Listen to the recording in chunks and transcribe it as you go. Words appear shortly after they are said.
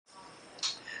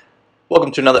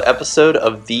Welcome to another episode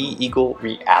of The Eagle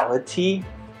Reality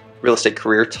Real Estate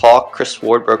Career Talk. Chris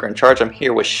Ward, broker in charge. I'm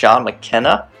here with Sean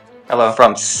McKenna. Hello.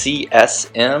 From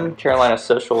CSM, Carolina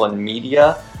Social and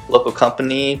Media, local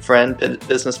company, friend,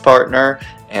 business partner,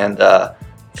 and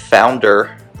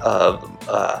founder of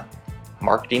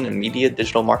marketing and media,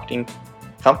 digital marketing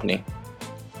company.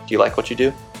 Do you like what you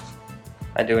do?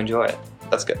 I do enjoy it.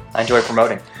 That's good. I enjoy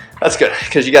promoting. That's good,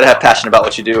 because you got to have passion about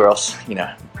what you do, or else,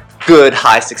 good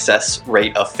high success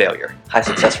rate of failure. High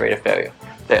success rate of failure.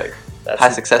 High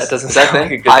success. That doesn't is that sound thing?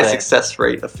 like a good High thing. Success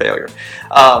rate of failure.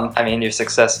 I mean, you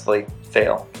successfully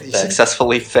fail. You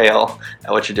successfully fail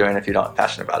at what you're doing if you don't have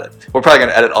passion about it. We're probably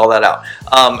going to edit all that out.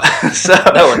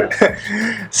 No, we're not.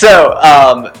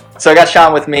 So I got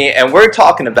Sean with me, and we're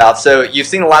talking about, so you've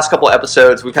seen the last couple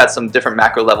episodes, we've had some different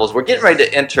macro levels. We're getting ready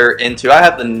to enter into, I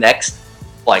have the next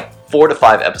 4 to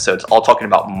 5 episodes all talking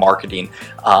about marketing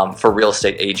for real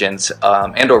estate agents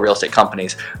and or real estate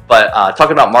companies. But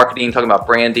talking about marketing, talking about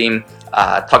branding,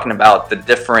 talking about the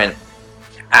different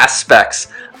aspects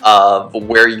of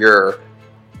where your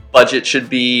budget should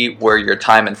be, where your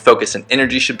time and focus and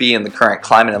energy should be in the current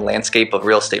climate and landscape of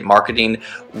real estate marketing,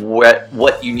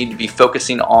 what you need to be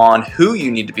focusing on, who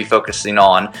you need to be focusing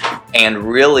on, and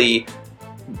really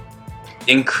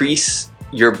increase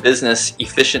your business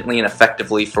efficiently and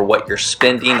effectively for what you're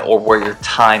spending or where your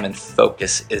time and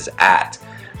focus is at.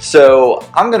 So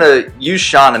I'm going to use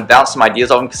Sean and bounce some ideas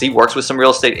off him because he works with some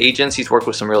real estate agents. He's worked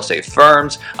with some real estate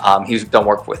firms. He's done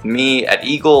work with me at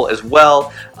Eagle as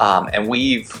well. And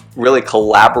we've really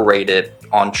collaborated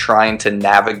on trying to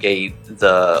navigate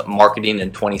the marketing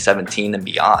in 2017 and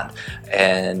beyond.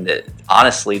 And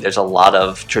honestly, there's a lot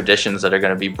of traditions that are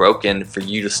going to be broken for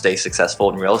you to stay successful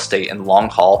in real estate and long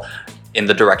haul in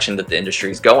the direction that the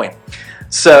industry is going.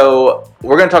 So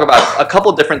we're going to talk about a couple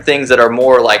different things that are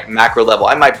more like macro level.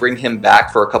 I might bring him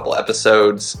back for a couple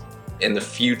episodes in the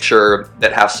future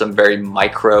that have some very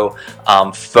micro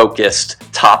focused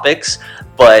topics.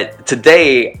 But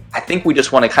today, I think we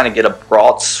just want to kind of get a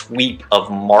broad sweep of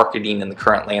marketing in the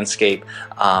current landscape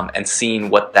and seeing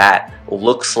what that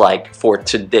looks like for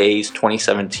today's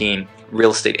 2017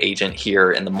 real estate agent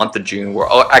here in the month of June. We're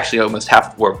actually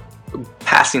we're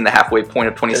passing the halfway point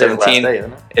of 2017. It is last day,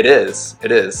 isn't it?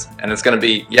 It is. And it's going to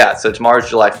be, so tomorrow's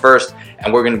July 1st,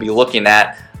 and we're going to be looking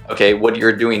at, okay, what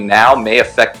you're doing now may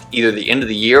affect either the end of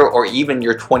the year or even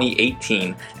your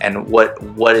 2018 and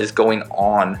what is going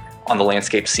on the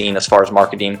landscape scene as far as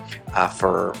marketing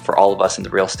for all of us in the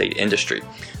real estate industry.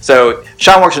 So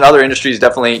Sean works in other industries,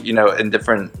 definitely, in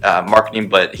different marketing,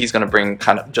 but he's going to bring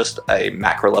kind of just a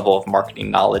macro level of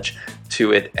marketing knowledge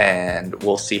to it, and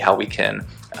we'll see how we can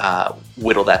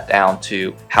whittle that down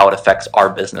to how it affects our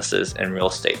businesses in real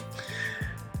estate.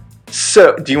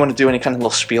 So do you want to do any kind of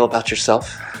little spiel about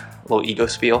yourself? A little ego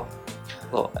spiel?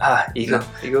 Ego.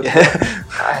 Ego. Yeah.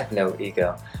 I have no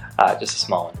ego. Just a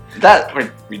small one. That's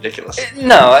ridiculous.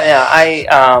 No, yeah,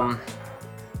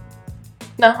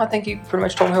 I think you pretty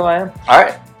much told me who I am. All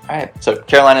right. So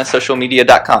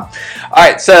carolinasocialmedia.com. All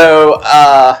right. So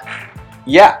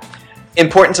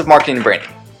importance of marketing and branding.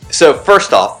 So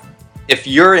first off, if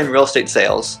you're in real estate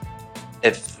sales,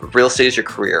 if real estate is your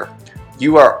career,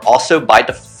 you are also by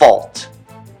default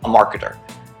a marketer.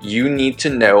 You need to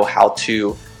know how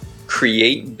to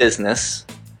create business,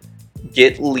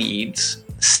 get leads,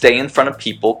 stay in front of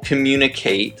people,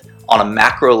 communicate on a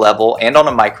macro level and on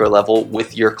a micro level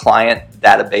with your client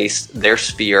database, their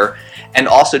sphere, and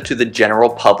also to the general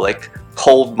public,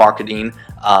 cold marketing,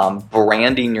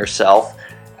 branding yourself,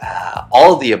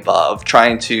 all of the above,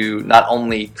 trying to not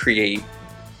only create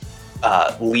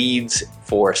leads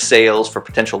for sales, for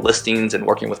potential listings and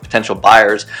working with potential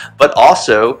buyers, but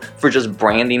also for just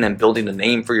branding and building a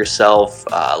name for yourself,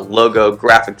 logo,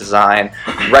 graphic design,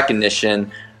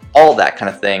 recognition, all that kind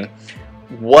of thing.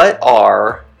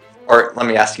 Or let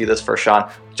me ask you this first, Sean,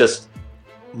 just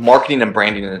marketing and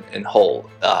branding in whole,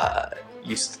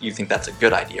 you think that's a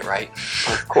good idea, right?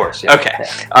 Of course, yeah. Okay.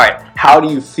 Yeah. All right. How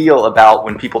do you feel about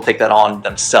when people take that on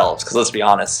themselves? Because let's be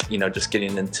honest, just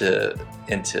getting into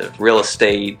real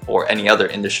estate or any other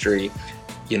industry,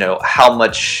 how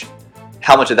much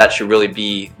of that should really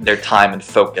be their time and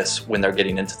focus when they're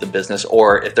getting into the business,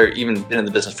 or if they're even been in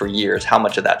the business for years, how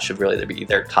much of that should really be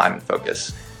their time and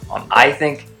focus on? I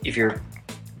think if you're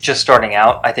just starting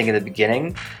out, I think in the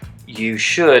beginning, you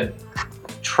should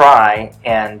try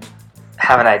and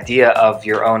have an idea of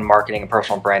your own marketing and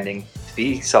personal branding, to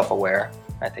be self-aware,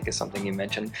 I think is something you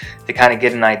mentioned, to kind of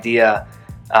get an idea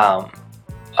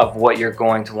of what you're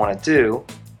going to want to do.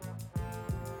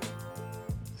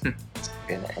 It's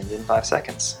going to end in 5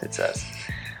 seconds, it says.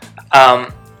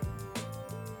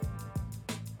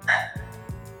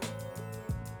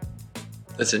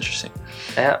 That's interesting.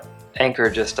 Yeah. Anchor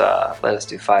just let us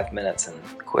do 5 minutes and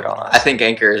quit on us. I think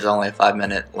Anchor is only a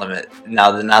 5-minute limit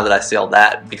now that I see all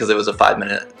that, because it was a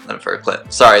 5-minute limit for a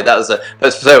clip. Sorry, that's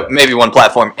so maybe one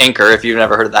platform, Anchor. If you've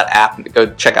never heard of that app,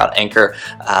 go check out Anchor.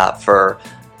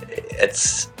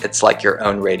 It's like your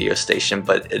own radio station,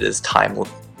 but it is time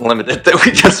limited. That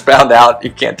we just found out.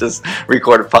 You can't just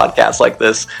record a podcast like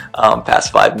this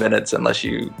past 5 minutes unless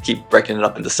you keep breaking it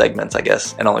up into segments, I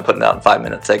guess, and only putting it out in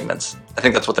 5-minute segments. I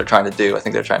think that's what they're trying to do. I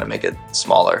think they're trying to make it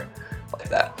smaller like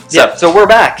that. So we're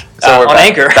back. We're on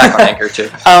Anchor. Back on Anchor too.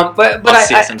 But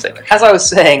as I was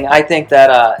saying, I think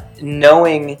that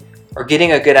knowing or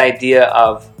getting a good idea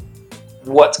of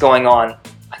what's going on,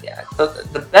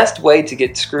 the best way to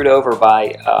get screwed over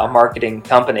by a marketing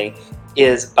company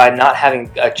is by not having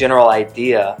a general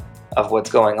idea of what's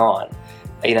going on.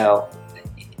 You know,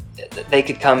 they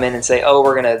could come in and say, "Oh,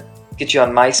 we're going to get you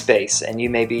on MySpace," and you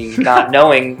may be not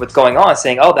knowing what's going on,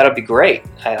 saying, "Oh, that'll be great.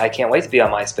 I can't wait to be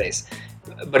on MySpace."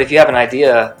 But if you have an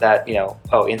idea that,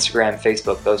 Instagram,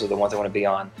 Facebook, those are the ones I want to be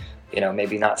on,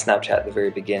 maybe not Snapchat at the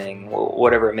very beginning,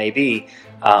 whatever it may be,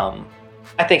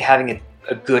 I think having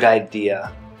a good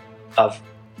idea of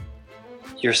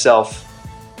yourself,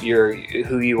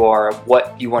 who you are,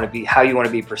 what you want to be, how you want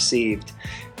to be perceived,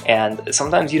 and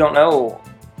sometimes you don't know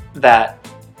that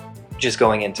just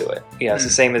going into it. It's the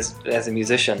same as a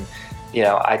musician.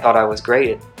 I thought I was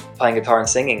great at playing guitar and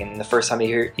singing, and the first time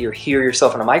you hear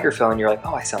yourself in a microphone, you're like,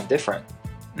 oh, I sound different.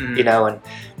 And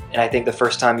I think the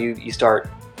first time you start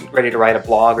ready to write a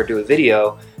blog or do a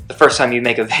video, the first time you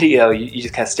make a video, you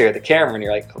just kind of stare at the camera and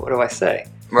you're like, what do I say?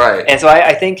 Right. And so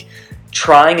I think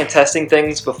trying and testing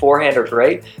things beforehand are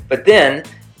great, but then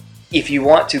if you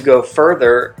want to go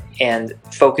further and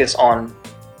focus on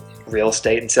real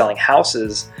estate and selling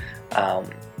houses,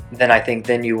 then I think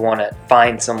you want to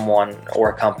find someone or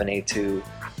a company to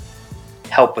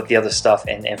help with the other stuff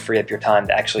and free up your time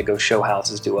to actually go show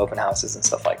houses, do open houses and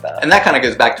stuff like that. And that kind of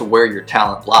goes back to where your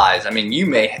talent lies. I mean, you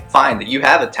may find that you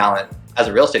have a talent as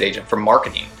a real estate agent for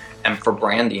marketing and for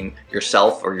branding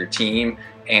yourself or your team,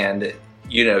 and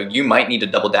you might need to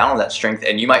double down on that strength,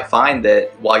 and you might find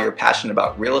that while you're passionate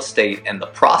about real estate and the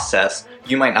process,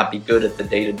 you might not be good at the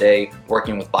day-to-day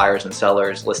working with buyers and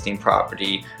sellers, listing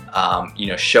property,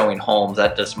 showing homes.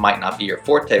 That just might not be your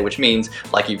forte, which means,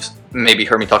 like you've maybe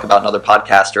heard me talk about in other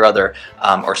podcasts or other,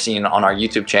 or seen on our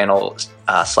YouTube channel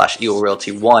 /Eagle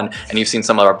Realty 1, and you've seen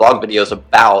some of our blog videos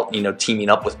about teaming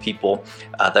up with people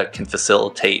that can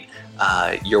facilitate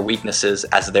your weaknesses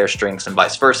as their strengths and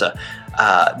vice versa.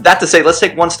 That to say, let's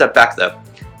take one step back though.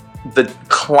 The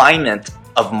climate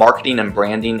of marketing and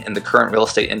branding in the current real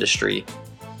estate industry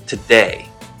today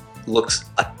looks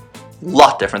a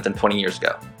lot different than 20 years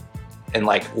ago, in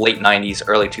like late 90s,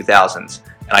 early 2000s.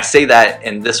 And I say that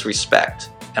in this respect,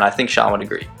 and I think Sean would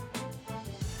agree.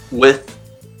 With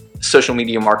social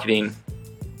media marketing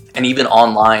and even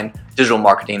online digital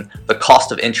marketing, the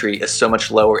cost of entry is so much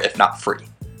lower, if not free.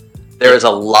 There is a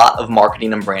lot of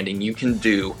marketing and branding you can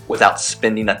do without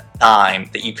spending a dime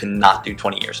that you could not do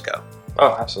 20 years ago.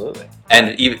 Oh, absolutely.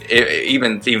 And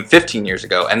even 15 years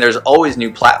ago. And there's always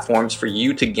new platforms for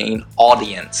you to gain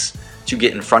audience, to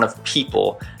get in front of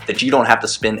people that you don't have to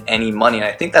spend any money. And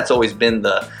I think that's always been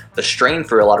the strain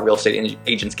for a lot of real estate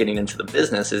agents getting into the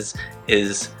business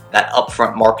is that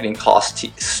upfront marketing cost to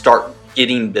start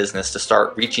getting business, to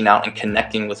start reaching out and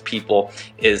connecting with people.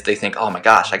 Is they think, oh my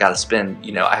gosh, I got to spend,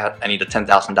 I need a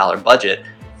 $10,000 budget.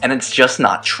 And it's just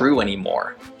not true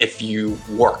anymore if you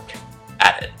work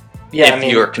at it. Yeah, if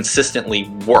you're consistently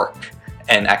work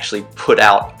and actually put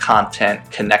out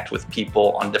content, connect with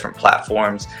people on different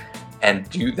platforms, and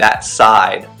do that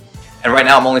side. And right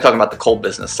now I'm only talking about the cold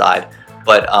business side,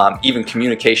 but even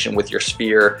communication with your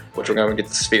sphere, which we're going to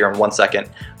get to the sphere in 1 second,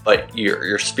 but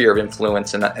your sphere of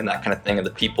influence and that kind of thing, and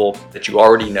the people that you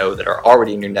already know that are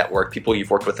already in your network, people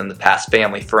you've worked with in the past,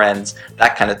 family, friends,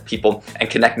 that kind of people, and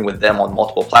connecting with them on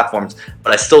multiple platforms.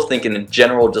 But I still think in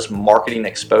general, just marketing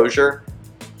exposure,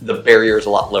 the barrier is a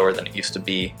lot lower than it used to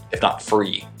be, if not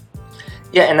free.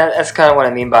 Yeah, and that's kind of what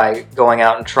I mean by going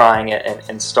out and trying it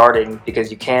and starting, because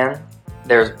you can.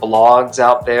 There's blogs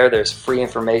out there, there's free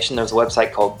information, there's a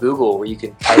website called Google where you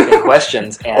can type in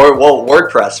questions. And, or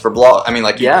WordPress for blog. I mean,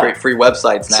 like, you create free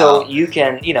websites now. So you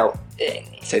can,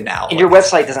 say now. And your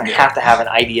website doesn't have to have an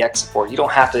IDX support. You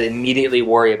don't have to immediately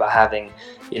worry about having,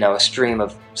 a stream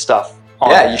of stuff.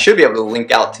 Yeah, you should be able to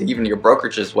link out to even your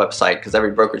brokerage's website, because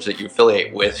every brokerage that you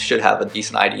affiliate with should have a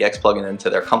decent IDX plugin into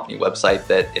their company website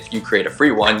that if you create a free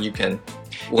one, you can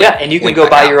and you can go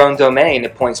buy your own domain.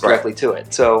 It points directly to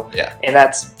it. So, and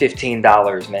that's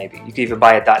 $15 maybe. You can even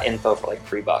buy a .info for like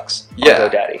 $3 on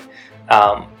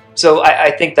GoDaddy. So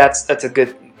I think that's a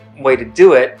good way to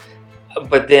do it.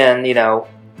 But then,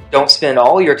 don't spend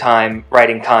all your time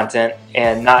writing content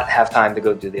and not have time to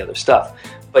go do the other stuff.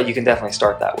 But you can definitely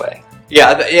start that way.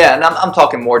 Yeah, and I'm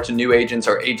talking more to new agents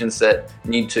or agents that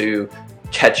need to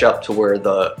catch up to where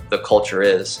the culture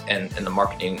is and the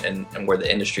marketing and where the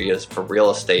industry is for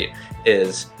real estate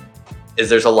is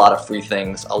there's a lot of free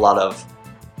things, a lot of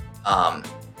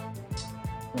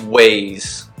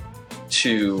ways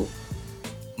to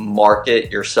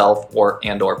market yourself or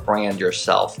brand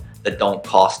yourself that don't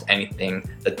cost anything,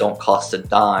 that don't cost a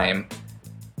dime.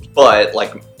 But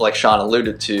like Sean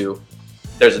alluded to,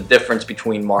 there's a difference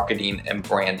between marketing and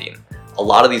branding. A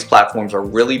lot of these platforms are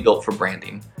really built for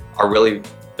branding, are really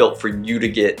built for you to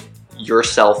get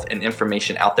yourself and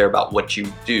information out there about what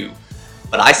you do.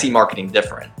 But I see marketing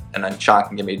different, and then Sean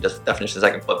can give me a definition in a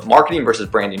second. But marketing versus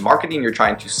branding. Marketing, you're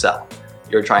trying to sell.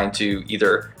 You're trying to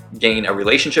either gain a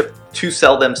relationship to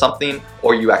sell them something,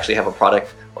 or you actually have a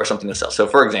product or something to sell. So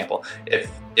for example,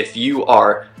 if you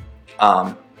are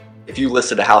if you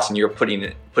listed a house and you're putting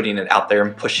it out there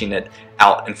and pushing it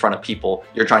out in front of people,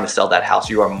 you're trying to sell that house.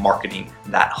 You are marketing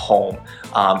that home.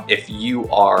 If you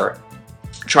are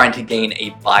trying to gain a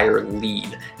buyer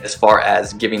lead as far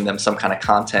as giving them some kind of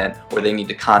content where they need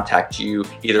to contact you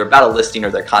either about a listing or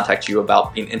they contact you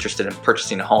about being interested in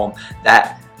purchasing a home,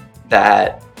 that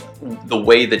the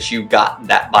way that you got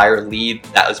that buyer lead,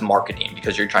 that is marketing,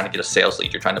 because you're trying to get a sales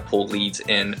lead. You're trying to pull leads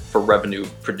in for revenue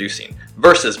producing.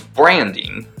 Versus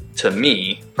branding, to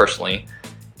me personally,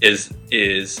 is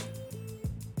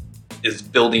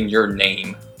building your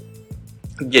name,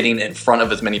 getting in front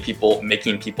of as many people,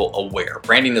 making people aware.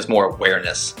 Branding is more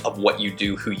awareness of what you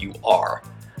do, who you are,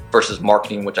 versus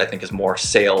marketing, which I think is more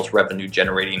sales, revenue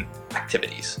generating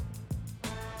activities.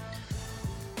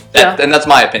 And that's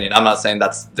my opinion. I'm not saying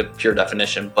that's the pure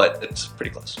definition, but it's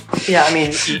pretty close. Yeah, I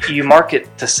mean, you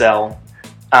market to sell.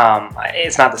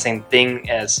 It's not the same thing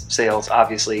as sales.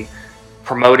 Obviously,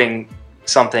 promoting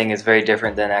something is very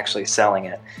different than actually selling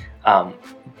it.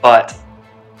 But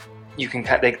you can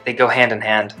they go hand in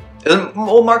hand.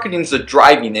 Well, marketing is a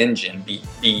driving engine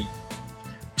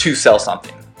to sell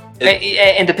something.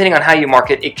 And depending on how you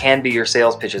market, it can be your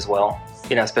sales pitch as well.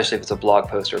 Especially if it's a blog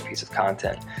post or a piece of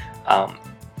content.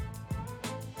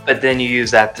 But then you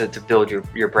use that to build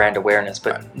your brand awareness.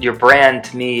 But your brand,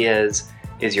 to me, is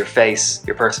your face,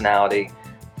 your personality,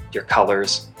 your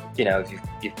colors.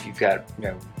 If you've got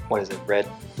what is it, red,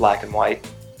 black, and white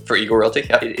for Eagle Realty,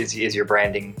 yeah, is your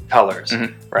branding colors,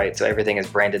 mm-hmm. right? So everything is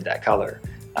branded that color.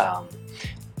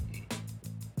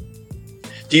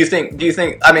 Do you think?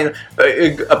 I mean,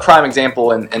 a prime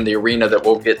example in the arena that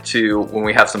we'll get to when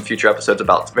we have some future episodes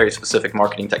about very specific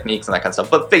marketing techniques and that kind of stuff.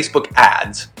 But Facebook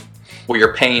ads, where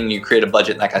you're paying, you create a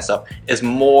budget and that kind of stuff,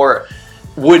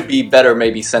 would be better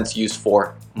maybe sense used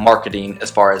for marketing as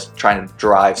far as trying to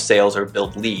drive sales or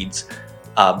build leads,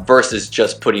 versus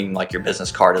just putting like your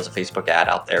business card as a Facebook ad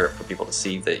out there for people to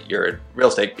see that you're in real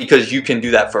estate, because you can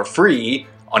do that for free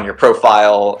on your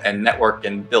profile and network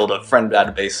and build a friend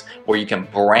database where you can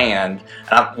brand.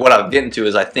 And what I'm getting to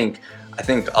is I think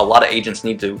a lot of agents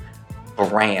need to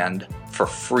brand for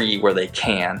free where they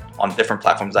can on different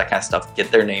platforms, that kind of stuff,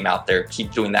 get their name out there,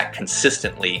 keep doing that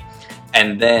consistently.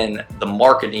 And then the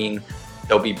marketing,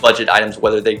 there'll be budget items,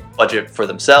 whether they budget for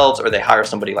themselves or they hire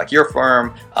somebody like your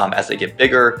firm as they get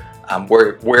bigger,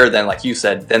 where then, like you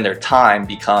said, then their time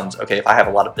becomes, okay, if I have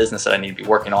a lot of business that I need to be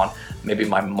working on, maybe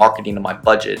my marketing and my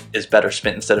budget is better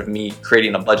spent. Instead of me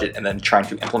creating a budget and then trying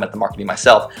to implement the marketing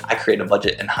myself, I create a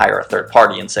budget and hire a third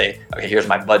party and say, okay, here's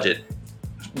my budget,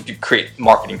 you create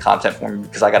marketing content for me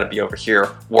because I got to be over here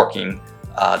working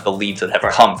the leads that have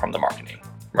come from the marketing.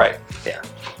 Right. Yeah.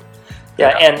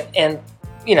 And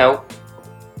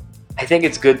I think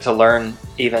it's good to learn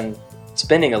even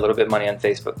spending a little bit of money on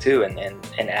Facebook too,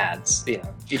 and ads. You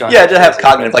don't. Yeah, to have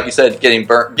cognitive, like you said, getting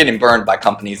burned by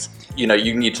companies. You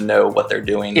need to know what they're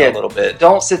doing a little bit.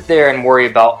 Don't sit there and worry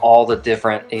about all the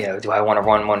different. Do I want to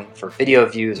run one for video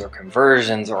views or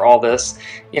conversions or all this?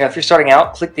 If you're starting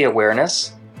out, click the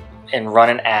awareness and run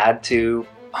an ad to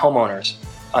homeowners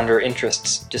under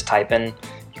interests. Just type in.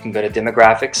 You can go to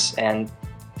demographics and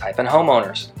type in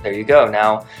homeowners. There you go.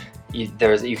 Now. You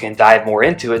can dive more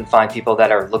into it and find people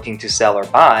that are looking to sell or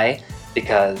buy,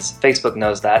 because Facebook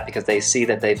knows that, because they see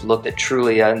that they've looked at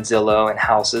Trulia and Zillow and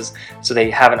houses, so they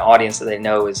have an audience that they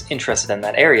know is interested in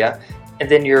that area.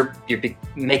 And then you're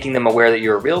making them aware that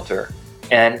you're a realtor,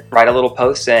 and write a little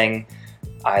post saying,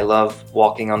 I love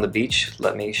walking on the beach,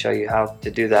 let me show you how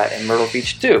to do that in Myrtle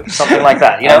Beach too. Something like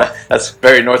that, That's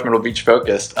very North Myrtle Beach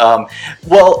focused.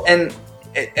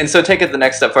 And so take it the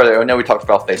next step further. I know we talked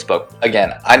about Facebook.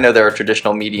 Again, I know there are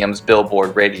traditional mediums,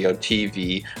 billboard, radio,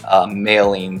 TV,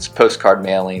 mailings, postcard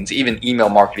mailings, even email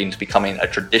marketing is becoming a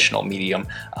traditional medium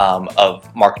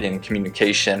of marketing and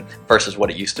communication versus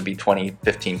what it used to be 20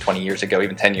 years ago,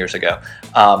 even 10 years ago.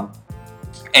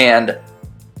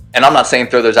 And I'm not saying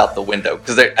throw those out the window,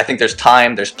 because I think there's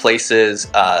time, there's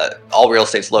places, all real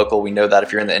estate's local. We know that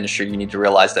if you're in the industry, you need to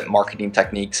realize that marketing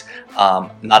techniques,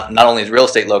 not only is real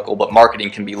estate local, but marketing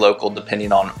can be local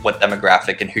depending on what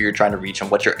demographic and who you're trying to reach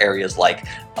and what your area is like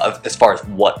as far as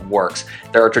what works.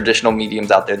 There are traditional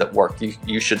mediums out there that work.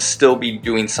 You should still be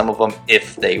doing some of them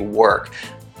if they work.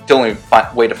 The only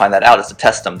way to find that out is to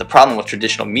test them. The problem with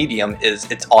traditional medium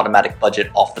is it's automatic budget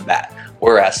off the bat,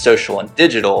 whereas social and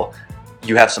digital,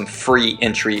 you have some free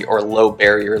entry or low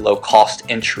barrier, low cost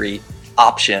entry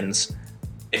options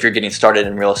if you're getting started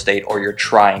in real estate or you're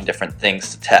trying different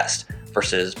things to test,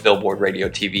 versus billboard, radio,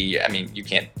 TV. I mean, you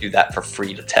can't do that for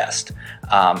free to test.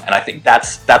 And I think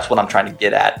that's what I'm trying to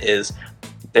get at is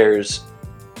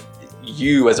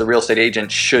you as a real estate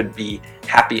agent should be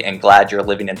happy and glad you're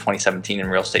living in 2017 in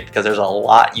real estate, because there's a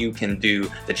lot you can do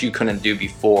that you couldn't do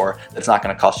before that's not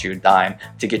going to cost you a dime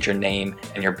to get your name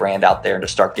and your brand out there and to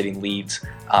start getting leads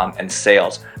and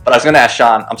sales. But I was going to ask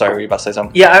Sean, I'm sorry, were you about to say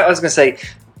something? Yeah, I was going to say,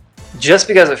 just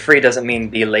because it's free doesn't mean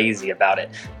be lazy about it.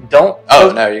 No,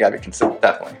 you got to be consistent,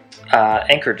 definitely.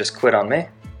 Anchor just quit on me.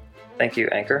 Thank you,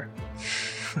 Anchor.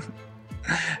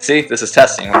 See, this is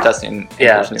testing. I'm testing.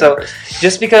 Yeah, so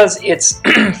just because it's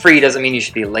free doesn't mean you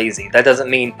should be lazy. That doesn't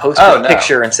mean post a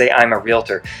picture and say, I'm a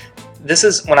realtor. This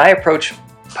is, when I approach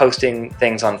posting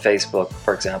things on Facebook,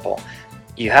 for example,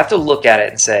 you have to look at it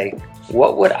and say,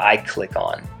 what would I click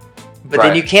on? But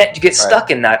then you can't get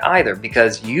stuck in that either,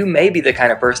 because you may be the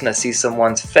kind of person that sees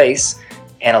someone's face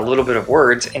and a little bit of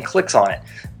words and clicks on it.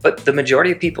 But the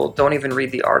majority of people don't even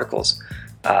read the articles.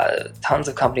 Tons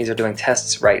of companies are doing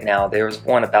tests right now. There was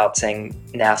one about saying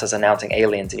NASA's announcing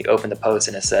aliens, and you open the post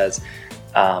and it says,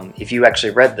 if you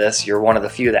actually read this, you're one of the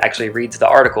few that actually reads the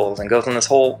articles, and goes on this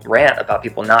whole rant about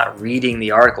people not reading the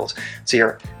articles.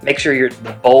 So make sure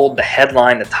the bold, the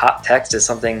headline, the top text is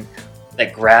something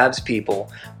that grabs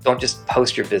people. Don't just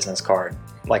post your business card,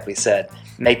 like we said.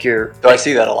 I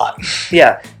see that a lot.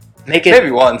 Yeah, make it. Maybe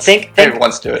once. Maybe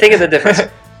once to it. Think of the difference.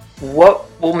 What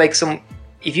will make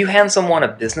if you hand someone a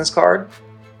business card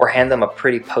or hand them a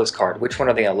pretty postcard, which one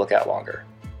are they going to look at longer?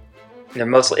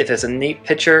 If it's a neat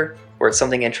picture or it's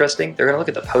something interesting, they're going to look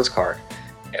at the postcard,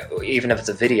 even if it's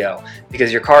a video,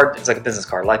 because your card is like a business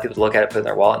card. A lot of people look at it, put it in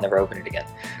their wallet, and never open it again.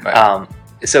 Right.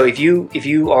 So if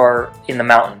you are in the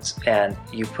mountains and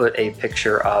you put a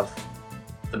picture of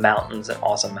the mountains, an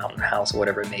awesome mountain house,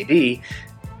 whatever it may be,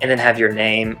 and then have your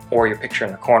name or your picture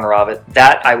in the corner of it,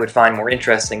 that I would find more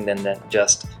interesting than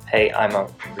just, hey, I'm a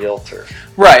realtor.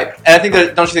 Right. And I think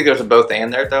don't you think there's a both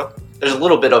and there, though? There's a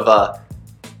little bit of a...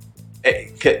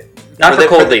 Not for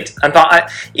cold leads.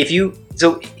 It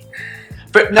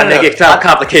gets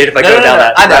complicated if I go down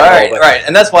that. I know, right.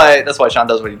 And that's why Sean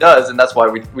does what he does, and that's why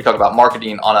we talk about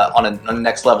marketing on a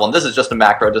next level. And this is just a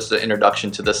macro, just an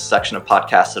introduction to this section of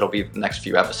podcasts. It'll be the next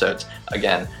few episodes,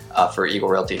 again, for Eagle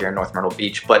Realty here in North Myrtle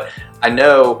Beach. But I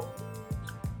know,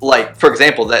 like, for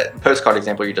example, that postcard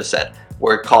example you just said,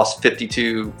 where it costs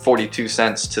 42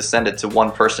 cents to send it to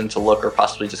one person to look or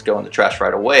possibly just go in the trash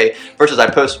right away, versus I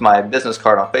post my business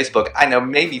card on Facebook, I know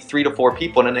maybe 3 to 4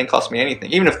 people, and it didn't cost me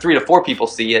anything. Even if 3 to 4 people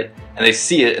see it and they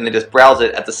just browse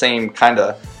it at the same kind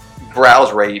of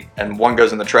browse rate, and one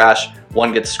goes in the trash,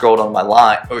 one gets scrolled on my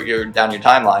line or down your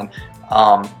timeline,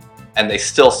 and they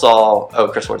still saw,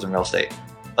 Chris Ward's in real estate,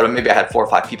 but maybe I had 4 or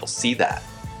 5 people see that.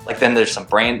 Like, then there's some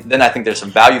brand. Then I think there's some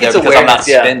value there, because I'm not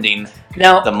spending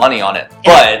the money on it.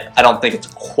 But I don't think it's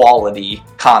quality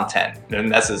content.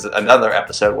 And this is another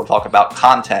episode. We'll talk about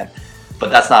content,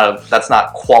 but that's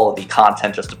not quality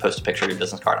content just to post a picture of your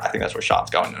business card. I think that's where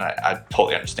Sean's going, and I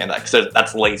totally understand that, because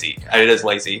that's lazy. It is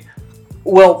lazy.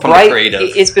 Well,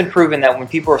 it's been proven that when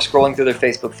people are scrolling through their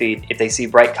Facebook feed, if they see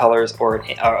bright colors or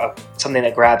something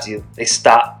that grabs you, they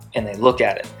stop and they look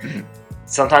at it. Mm-hmm.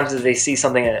 Sometimes if they see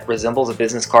something that resembles a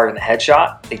business card in a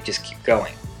headshot, they just keep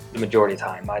going. The majority of the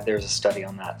time, there's a study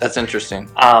on that. That's interesting.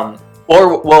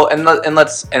 We're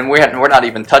not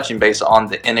even touching base on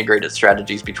the integrated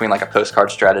strategies between like a postcard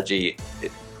strategy,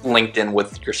 LinkedIn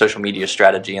with your social media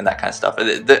strategy, and that kind of stuff.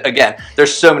 Again,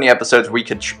 there's so many episodes we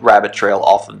could rabbit trail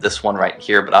off of this one right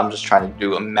here, but I'm just trying to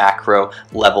do a macro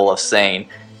level of saying,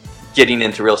 getting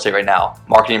into real estate right now,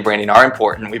 marketing and branding are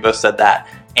important. We both said that,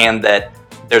 and that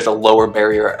there's a lower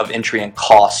barrier of entry and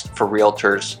cost for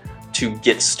realtors to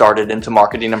get started into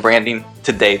marketing and branding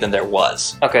today than there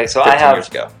was Okay, so 15 years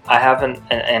ago. I have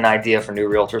an idea for new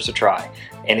realtors to try,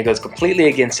 and it goes completely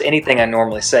against anything I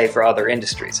normally say for other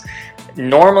industries.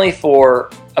 Normally so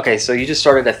you just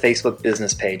started a Facebook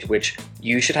business page, which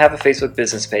you should have a Facebook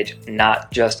business page,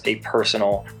 not just a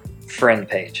personal friend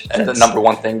page. And the number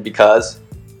one thing, because...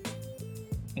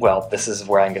 Well, this is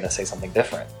where I'm going to say something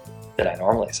different that I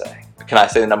normally say. Can I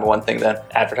say the number one thing then?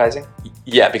 Advertising?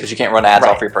 Yeah, because you can't run ads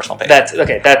Right. off your personal page. That's one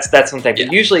thing. Yeah.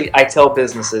 But usually I tell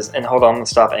businesses, and hold on, I'm going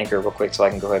to stop Anchor real quick so I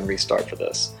can go ahead and restart for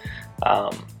this.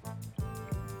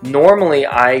 Normally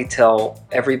I tell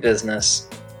every business,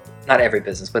 not every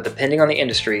business, but depending on the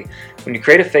industry, when you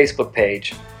create a Facebook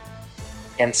page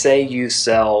and say you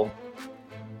sell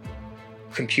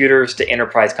computers to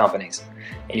enterprise companies,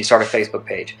 and you start a Facebook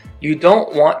page, you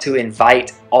don't want to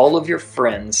invite all of your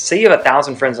friends. Say you have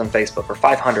 1,000 friends on Facebook or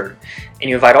 500, and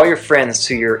you invite all your friends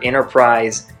to your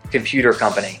enterprise computer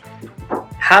company.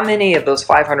 How many of those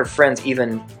 500 friends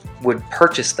even would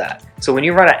purchase that? So when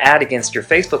you run an ad against your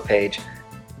Facebook page,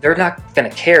 they're not going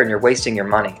to care and you're wasting your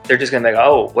money. They're just going to be like,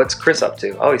 oh, what's Chris up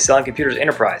to? Oh, he's selling computers to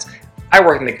enterprise. I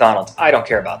work at McDonald's. I don't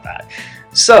care about that.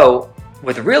 So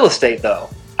with real estate though,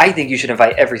 I think you should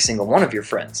invite every single one of your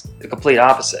friends, the complete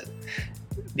opposite.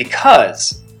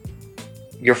 Because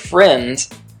your friends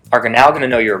are now going to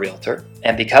know you're a realtor,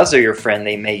 and because they're your friend,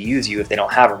 they may use you if they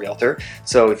don't have a realtor.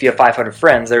 So if you have 500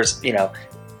 friends, there's,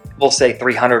 we'll say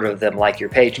 300 of them like your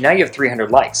page. Now you have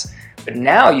 300 likes. But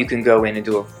now you can go in and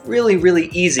do a really, really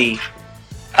easy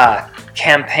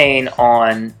campaign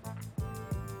on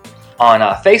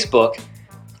Facebook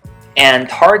and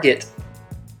target.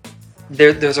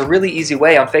 There's a really easy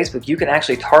way on Facebook. You can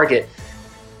actually target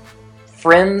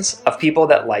friends of people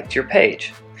that liked your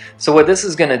page. So what this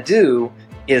is going to do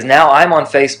is now I'm on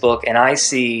Facebook and I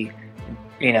see,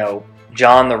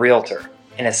 John the realtor,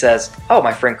 and it says, oh,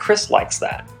 my friend Chris likes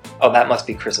that. Oh, that must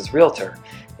be Chris's realtor.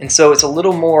 And so it's a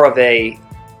little more of it's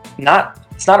not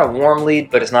a warm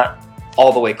lead, but it's not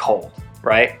all the way cold,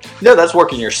 right? No, that's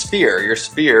working your sphere. Your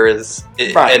sphere is,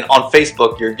 Right. And on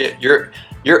Facebook,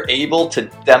 you're able to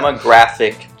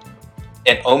demographic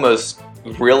and almost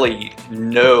really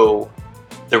know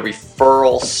the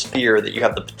referral sphere that you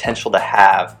have the potential to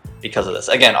have because of this.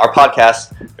 Again, our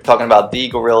podcast, we're talking about The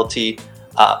Eagle Realty,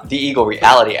 The Eagle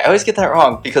Reality. I always get that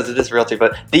wrong because it is realty,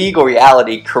 but The Eagle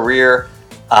Reality career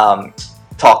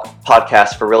talk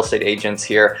podcast for real estate agents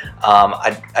here.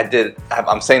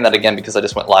 I'm saying that again because I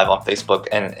just went live on Facebook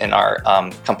and in our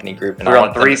company group. And we're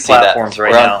on 3 platforms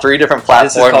right now. We're on 3 different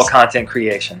platforms. This is called content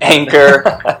creation. Anchor,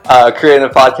 creating a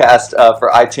podcast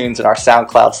for iTunes and our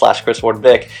SoundCloud / Chris Ward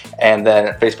Vic, and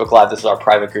then Facebook Live. This is our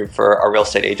private group for our real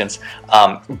estate agents.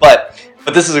 But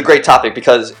this is a great topic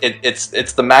because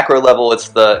it's the macro level. It's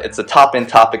the top end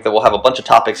topic that we'll have a bunch of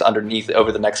topics underneath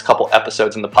over the next couple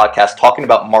episodes in the podcast, talking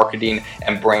about marketing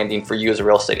and branding for you as a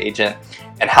real estate agent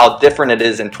and how different it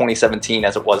is in 2017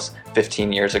 as it was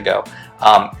 15 years ago.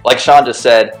 Like Sean just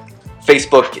said,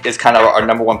 Facebook is kind of our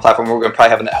number one platform. We're going to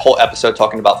probably have a whole episode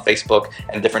talking about Facebook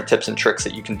and different tips and tricks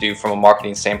that you can do from a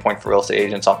marketing standpoint for real estate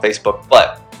agents on Facebook.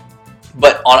 But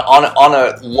on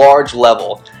a large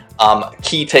level,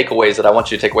 key takeaways that I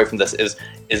want you to take away from this is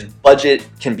budget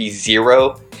can be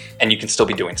zero and you can still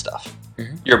be doing stuff.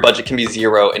 Mm-hmm. Your budget can be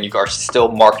zero and you are still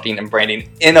marketing and branding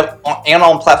and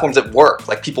on platforms that work.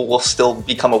 Like people will still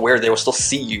become aware. They will still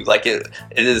see you. Like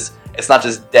it's not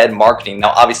just dead marketing.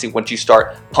 Now, obviously, once you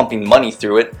start pumping money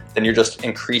through it, then you're just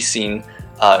increasing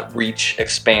reach,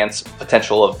 expanse,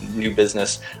 potential of new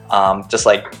business. Just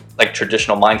like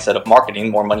traditional mindset of marketing,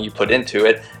 more money you put into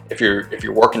it, if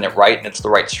you're working it right and it's the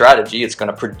right strategy, it's going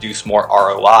to produce more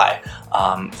ROI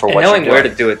for what you're doing. Knowing where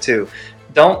to do it too.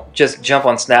 Don't just jump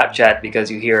on Snapchat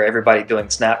because you hear everybody doing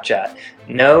Snapchat.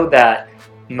 Know that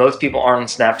most people aren't on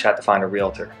Snapchat to find a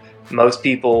realtor. Most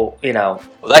people, Well,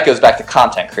 that goes back to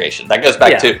content creation. That goes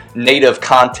back to native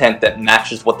content that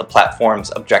matches what the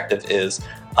platform's objective is.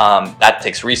 That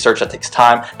takes research, that takes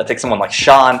time, that takes someone like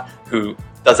Sean who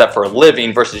does that for a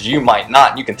living versus you might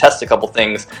not. You can test a couple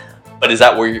things, but is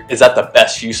that the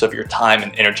best use of your time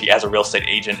and energy as a real estate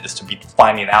agent, is to be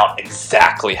finding out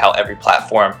exactly how every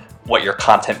platform, what your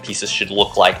content pieces should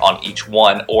look like on each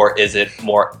one? Or is it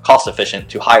more cost efficient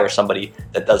to hire somebody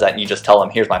that does that and you just tell them,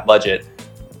 here's my budget,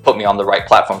 put me on the right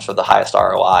platforms for the highest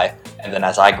ROI, and then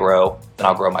as I grow, then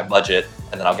I'll grow my budget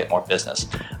and then I'll get more business.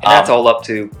 And that's all up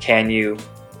to, can you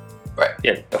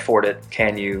afford it?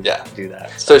 Can you do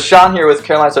that? So Sean here with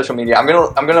Carolina Social Media. I'm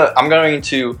going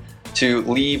to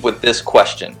leave with this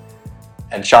question,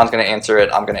 and Sean's going to answer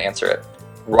it. I'm going to answer it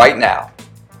right now.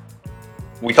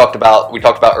 We talked about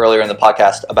earlier in the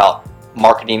podcast about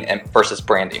marketing and versus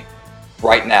branding.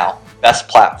 right now, best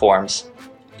platforms,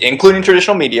 including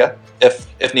traditional media,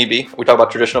 if need be. We talk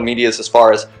about traditional media as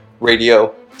far as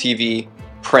radio, TV,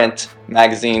 print,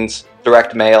 magazines,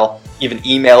 direct mail, even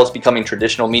email is becoming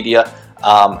traditional media.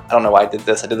 I don't know why I did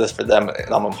this. I did this for them.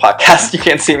 I'm on a podcast. You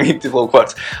can't see me do little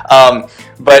quotes.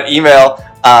 But email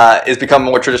is becoming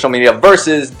more traditional media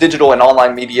versus digital and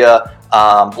online media,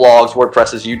 blogs,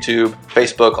 WordPresses, YouTube,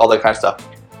 Facebook, all that kind of stuff.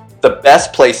 The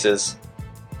best places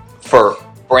for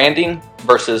branding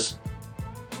versus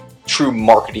true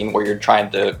marketing where you're trying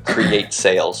to create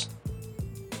sales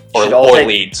or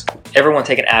leads. Everyone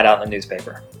take an ad out in the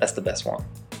newspaper. That's the best one.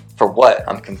 For what?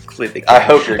 I'm completely kidding. I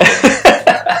hope you're kidding.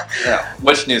 Yeah.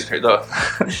 Which newspaper though?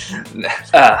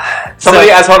 Somebody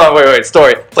asked, hold on, wait,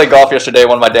 story. Played golf yesterday.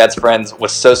 One of my dad's friends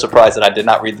was so surprised that I did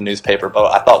not read the newspaper, but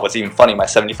I thought was even funny. My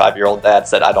 75-year-old dad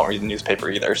said I don't read the newspaper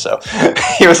either. So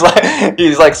he's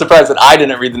like surprised that I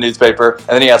didn't read the newspaper. And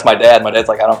then he asked my dad. My dad's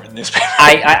like, I don't read the newspaper.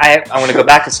 I want to go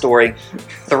back a story.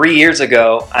 3 years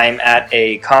ago, I'm at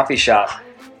a coffee shop,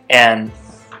 and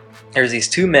there's these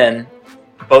two men,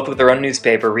 both with their own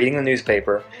newspaper, reading the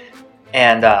newspaper,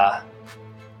 and I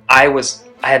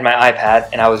had my iPad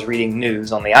and I was reading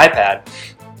news on the iPad,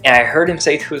 and I heard him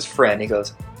say to his friend, he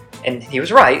goes, and he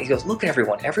was right, he goes, look at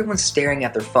everyone's staring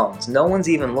at their phones, no one's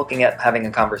even looking at having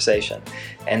a conversation.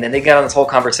 And then they got on this whole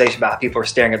conversation about how people are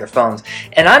staring at their phones,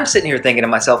 and I'm sitting here thinking to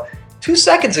myself, 2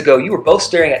 seconds ago you were both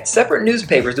staring at separate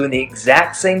newspapers doing the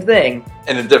exact same thing,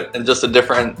 and just a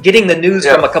different, getting the news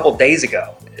from a couple days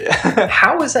ago.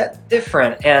 How is that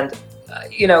different? And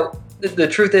the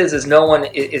truth is no one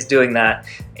is doing that,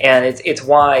 and it's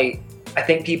why I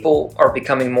think people are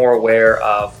becoming more aware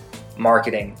of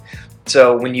marketing.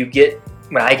 So when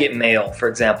I get mail, for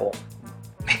example,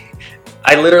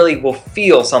 I literally will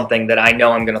feel something that I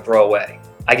know I'm going to throw away.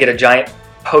 I get a giant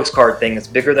postcard thing that's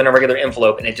bigger than a regular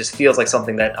envelope, and it just feels like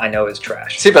something that I know is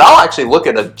trash. See, but I'll actually look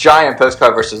at a giant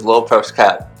postcard versus a little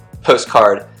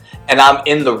postcard, and I'm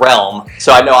in the realm,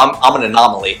 so I know I'm an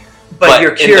anomaly. But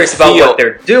you're curious about what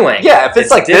they're doing. Yeah, if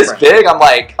it's like different. This big, I'm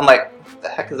like, what the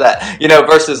heck is that?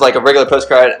 Versus like a regular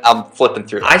postcard, I'm flipping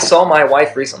through. I saw my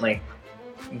wife recently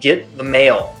get the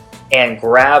mail and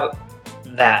grab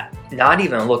that, not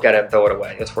even look at it, throw it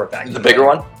away. It's worth that. The bigger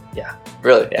one? Yeah.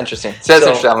 Really? Yeah. Interesting. So that's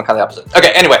interesting. I'm kind of the opposite.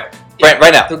 Okay, anyway,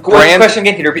 right now. Question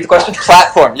again? Can you repeat the question?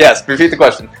 Platform. Yes, repeat the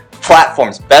question.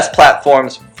 Platforms. Best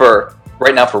platforms for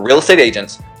right now for real estate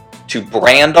agents to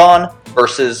brand on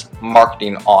versus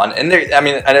marketing on. And I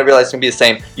didn't realize it's going to be the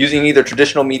same. Using either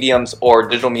traditional mediums or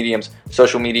digital mediums,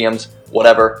 social mediums,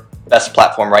 whatever. Best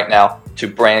platform right now to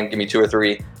brand, give me 2 or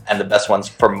 3, and the best ones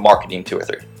for marketing, 2 or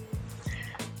 3.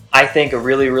 I think a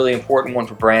really, really important one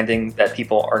for branding that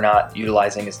people are not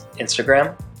utilizing is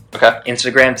Instagram. Okay.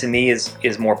 Instagram to me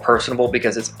is more personable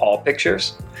because it's all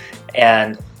pictures.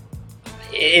 And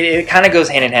it kind of goes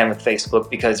hand in hand with Facebook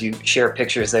because you share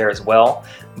pictures there as well.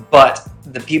 But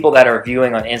the people that are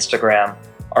viewing on Instagram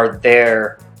are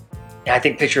there. I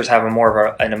think pictures have more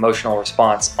of an emotional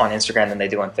response on Instagram than they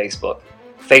do on Facebook.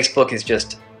 Facebook is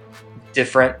just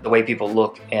different, the way people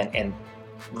look and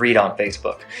read on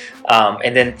Facebook.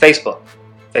 And then Facebook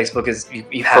is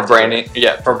you have for branding,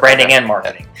 for branding and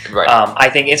marketing. Right. I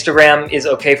think Instagram is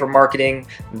okay for marketing.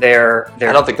 I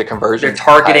don't think the conversion. Their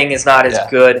targeting is not as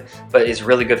good, but is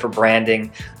really good for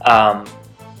branding.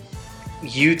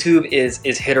 YouTube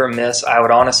is hit or miss. I'm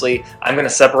going to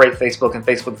separate Facebook and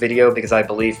Facebook video because I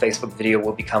believe Facebook video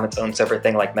will become its own separate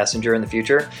thing like Messenger in the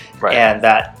future. Right. And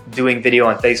that doing video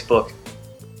on Facebook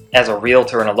as a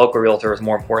realtor and a local realtor is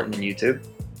more important than YouTube.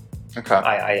 Okay.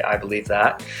 I believe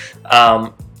that.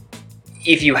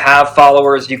 If you have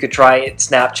followers, you could try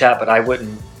Snapchat, but I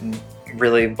wouldn't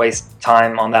really waste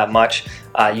time on that much.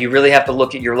 You really have to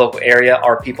look at your local area.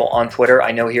 Are people on Twitter?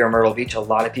 I know here in Myrtle Beach, a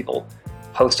lot of people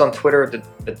post on Twitter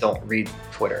that don't read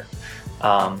Twitter.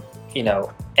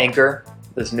 Anchor,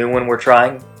 this new one we're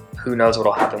trying, who knows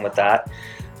what'll happen with that.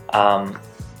 And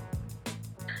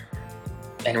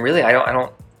really, I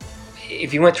don't.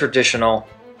 If you went traditional,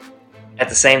 at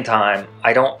the same time,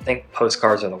 I don't think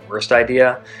postcards are the worst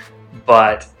idea,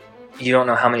 but you don't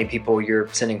know how many people you're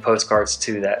sending postcards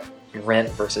to that rent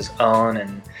versus own,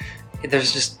 and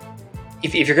there's just,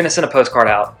 if you're going to send a postcard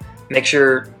out, make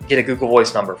sure get a Google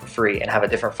Voice number for free and have a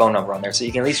different phone number on there so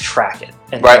you can at least track it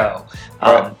and know.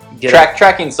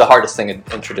 Tracking's the hardest thing in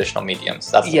traditional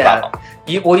mediums. That's the problem.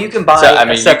 You can buy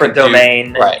a separate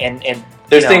domain and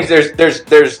there's things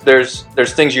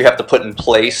there's things you have to put in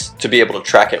place to be able to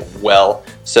track it well.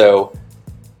 So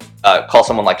call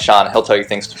someone like Sean. He'll tell you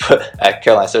things to put at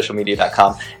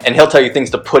carolinasocialmedia.com, and he'll tell you things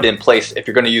to put in place if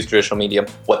you're going to use traditional media.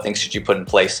 What things should you put in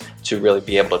place to really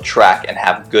be able to track and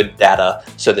have good data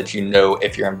so that you know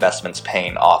if your investment's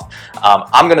paying off?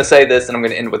 I'm going to say this, and I'm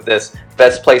going to end with this: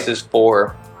 best places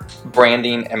for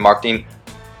branding and marketing.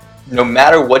 No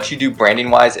matter what you do branding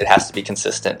wise, it has to be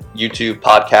consistent. YouTube,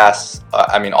 podcasts,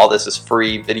 all this is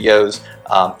free. Videos,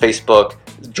 Facebook,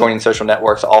 joining social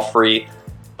networks, all free.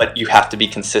 But you have to be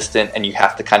consistent, and you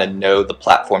have to kind of know the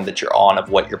platform that you're on, of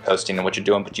what you're posting and what you're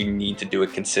doing, but you need to do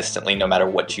it consistently no matter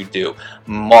what you do.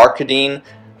 Marketing,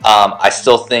 I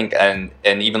still think, and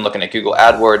even looking at Google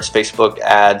AdWords, Facebook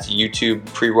ads, YouTube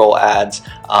pre-roll ads,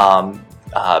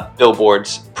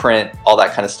 billboards, print, all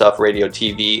that kind of stuff, radio,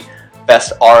 TV,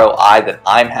 best ROI that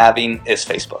I'm having is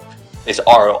Facebook. Is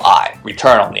ROI,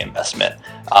 return on the investment.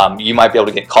 You might be able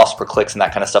to get cost per clicks and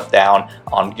that kind of stuff down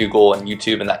on Google and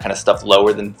YouTube and that kind of stuff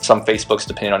lower than some Facebooks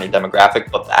depending on your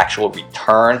demographic, but the actual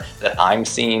return that I'm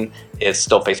seeing is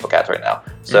still Facebook ads right now.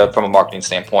 So from a marketing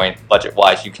standpoint,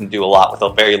 budget-wise, you can do a lot with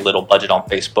a very little budget on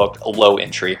Facebook, a low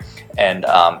entry, and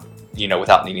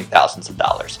without needing thousands of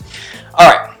dollars. All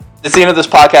right. That's the end of this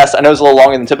podcast. I know it's a little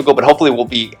longer than typical, but hopefully we'll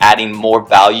be adding more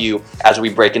value as we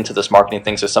break into this marketing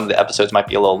thing. So some of the episodes might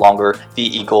be a little longer. The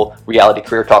Eagle Reality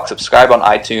Career Talk. Subscribe on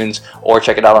iTunes or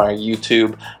check it out on our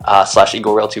YouTube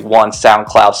 /Eagle Realty 1,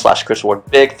 SoundCloud /Chris Ward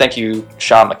Big. Thank you,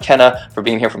 Sean McKenna, for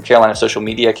being here from Carolina Social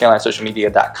Media,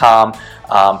 carolinasocialmedia.com.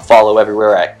 Follow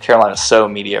everywhere at Carolina So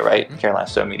Media, right? Carolina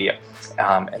So Media.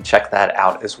 And check that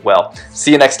out as well.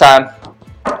 See you next time.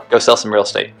 Go sell some real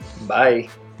estate. Bye.